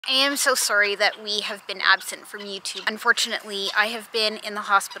I am so sorry that we have been absent from YouTube. Unfortunately, I have been in the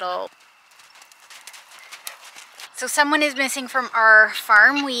hospital. So someone is missing from our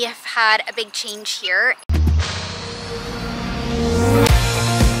farm. We have had a big change here.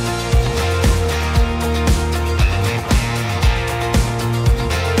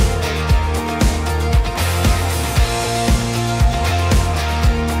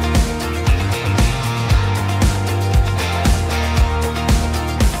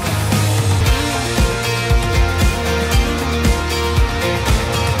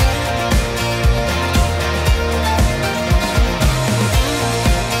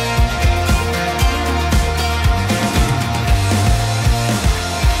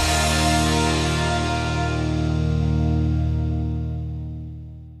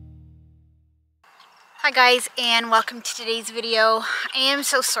 Hi guys, and welcome to today's video. I am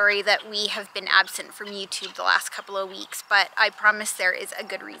so sorry that we have been absent from YouTube the last couple of weeks, but I promise there is a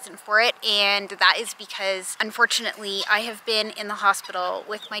good reason for it, and that is because unfortunately I have been in the hospital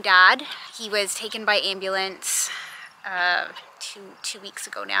with my dad. He was taken by ambulance two weeks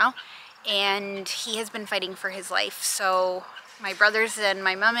ago now, and he has been fighting for his life. So my brothers and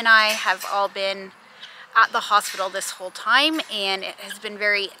my mom and I have all been at the hospital this whole time, and it has been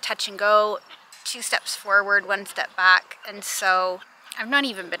very touch and go. 2 steps forward, 1 step back, and so I've not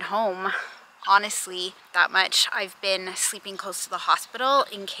even been home, honestly, that much. I've been sleeping close to the hospital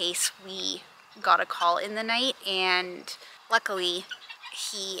in case we got a call in the night, and luckily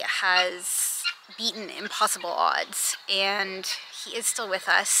he has beaten impossible odds, and he is still with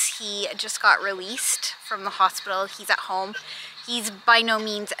us. He just got released from the hospital. He's at home. He's by no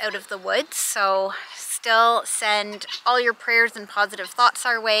means out of the woods, so still send all your prayers and positive thoughts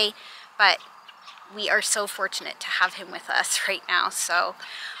our way, but we are so fortunate to have him with us right now. So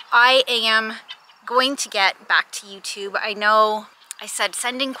I am going to get back to YouTube. I know I said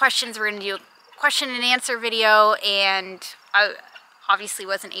sending questions, we're going to do a question and answer video, and I obviously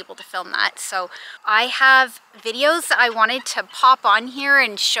wasn't able to film that. So I have videos that I wanted to pop on here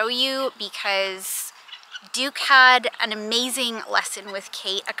and show you because Duke had an amazing lesson with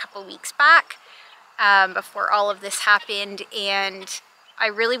Kate a couple weeks back before all of this happened, and I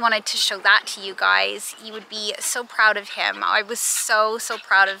really wanted to show that to you guys. You would be so proud of him. I was so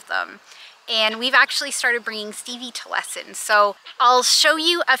proud of them. And we've actually started bringing Stevie to lessons. So I'll show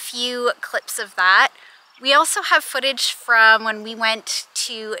you a few clips of that. We also have footage from when we went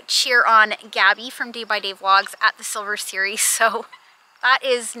to cheer on Gabby from Day by Day Vlogs at the Silver Series. So that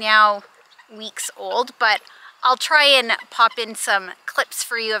is now weeks old, but I'll try and pop in some clips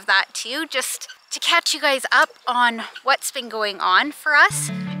for you of that too, just to catch you guys up on what's been going on for us.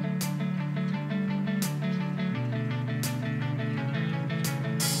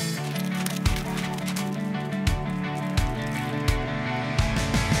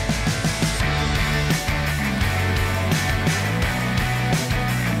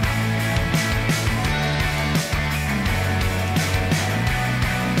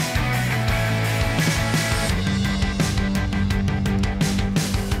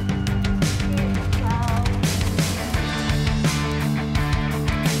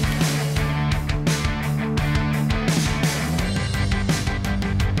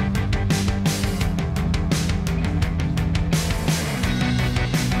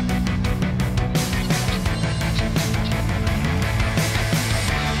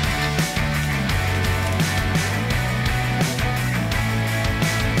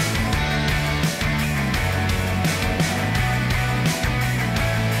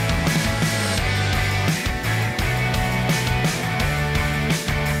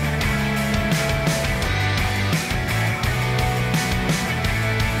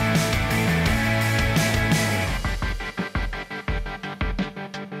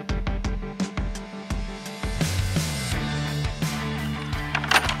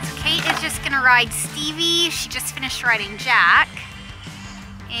 Ride Stevie. She just finished riding Jack,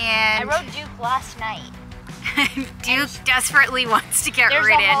 and I rode Duke last night. Duke desperately wants to get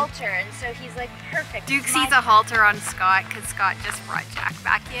ridden. There's a halter, and so he's like, perfect. Duke sees a halter on Scott because Scott just brought Jack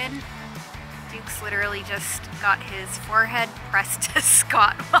back in. Duke's literally just got his forehead pressed to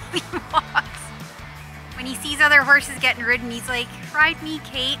Scott while he walks. When he sees other horses getting ridden, he's like, ride me,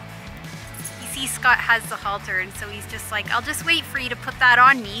 Kate. He sees Scott has the halter, and so he's just like, I'll just wait for you to put that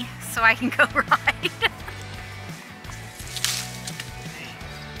on me so I can go ride.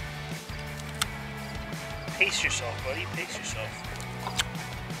 Pace yourself, buddy. Pace yourself.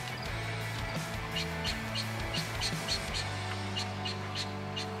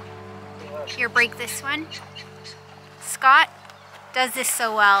 Here, break this one. Scott does this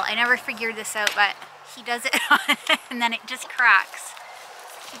so well. I never figured this out, but he does it and then it just cracks.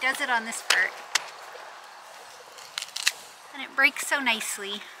 He does it on this part. And it breaks so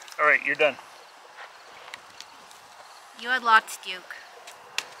nicely. All right, you're done. You had lots, Duke.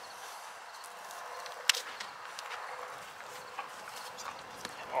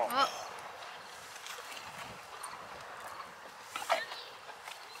 Oh.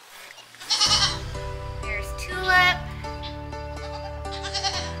 There's Tulip,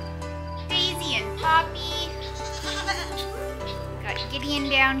 Daisy and Poppy. Got Gideon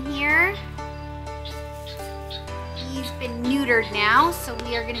down here. He's been neutered now, so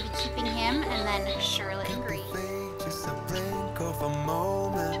we are going to be keeping him, and then Charlotte and Green. Just a blink of a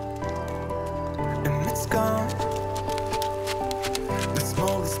moment, and it's gone. The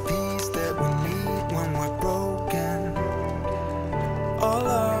smallest piece that we need when we're broken, all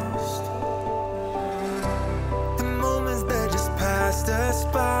lost. The moments that just passed us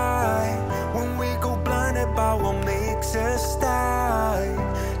by, when we go blinded by what makes us die,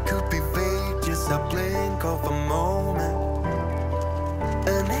 could be vague, just a blink of a moment,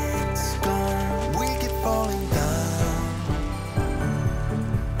 and it's gone. We keep falling down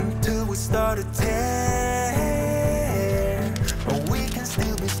until we start to tear, but we can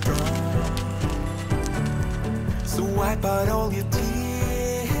still be strong. So wipe out all your tears.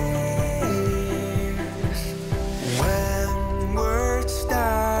 When words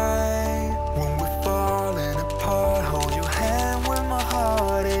die, when we're falling apart, hold your hand when my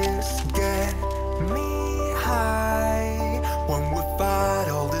heart is. Get me high when we fight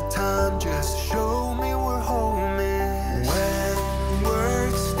all the time. Just show me we're home is. When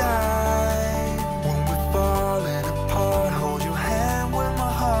words die, when we're falling apart, hold your hand when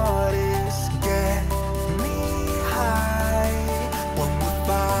my heart is. Get me high when we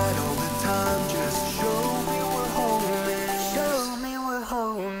fight all the time. Just show me we're home is. Show me we're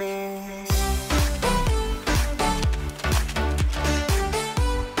home is.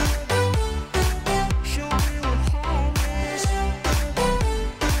 Show me we're home is.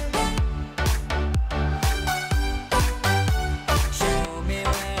 Show me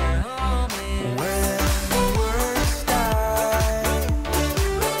we're home is. When words die,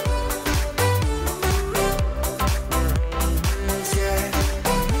 get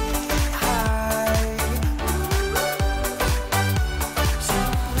me high. Show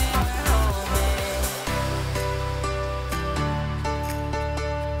me we're home is.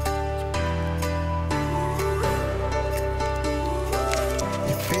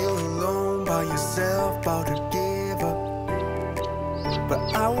 You feel alone by yourself, about to give up, but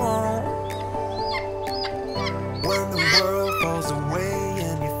I won't. When the world falls away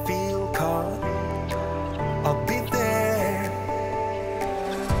and you feel caught, I'll be there.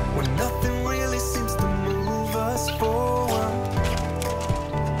 When nothing really seems to move us forward,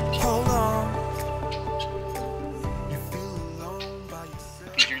 hold on. You feel alone by yourself.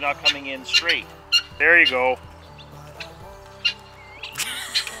 Because you're not coming in straight. There you go.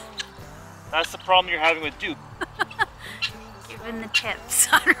 That's the problem you're having with Duke. Giving the tips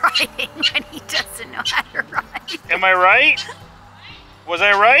on riding when he doesn't know how to ride. Am I right? Was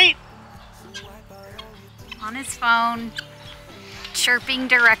I right? On his phone, chirping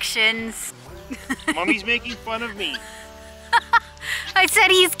directions. Mommy's making fun of me. I said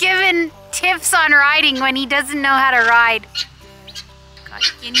he's giving tips on riding when he doesn't know how to ride. Got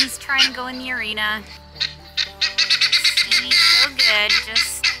Guinea's trying to go in the arena. Stevie's so good,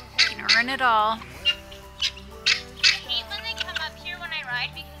 just ignoring it all. I hate when they come up here when I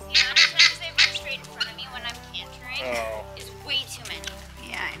ride because the amount of times they run straight in front of me when I'm cantering Oh. is way too many.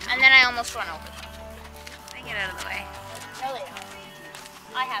 Yeah, I know. And then I almost run over them. They get out of the way. No, they don't.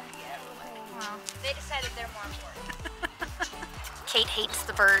 I have to get out of the way. Well, They decided they're more important. Kate hates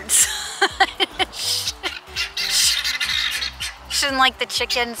the birds. Shouldn't like the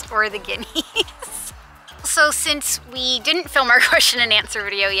chickens or the guineas. So since we didn't film our question and answer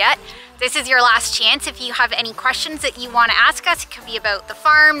video yet, this is your last chance. If you have any questions that you want to ask us, it could be about the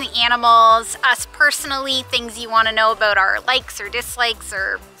farm, the animals, us personally, things you want to know about our likes or dislikes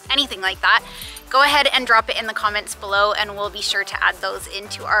or anything like that, go ahead and drop it in the comments below and we'll be sure to add those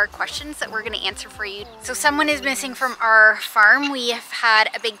into our questions that we're going to answer for you. So someone is missing from our farm. We have had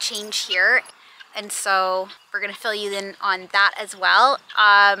a big change here, and so we're going to fill you in on that as well.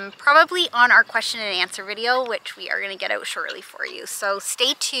 Probably on our question and answer video, which we are going to get out shortly for you. So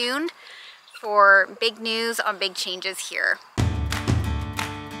stay tuned for big news on big changes here.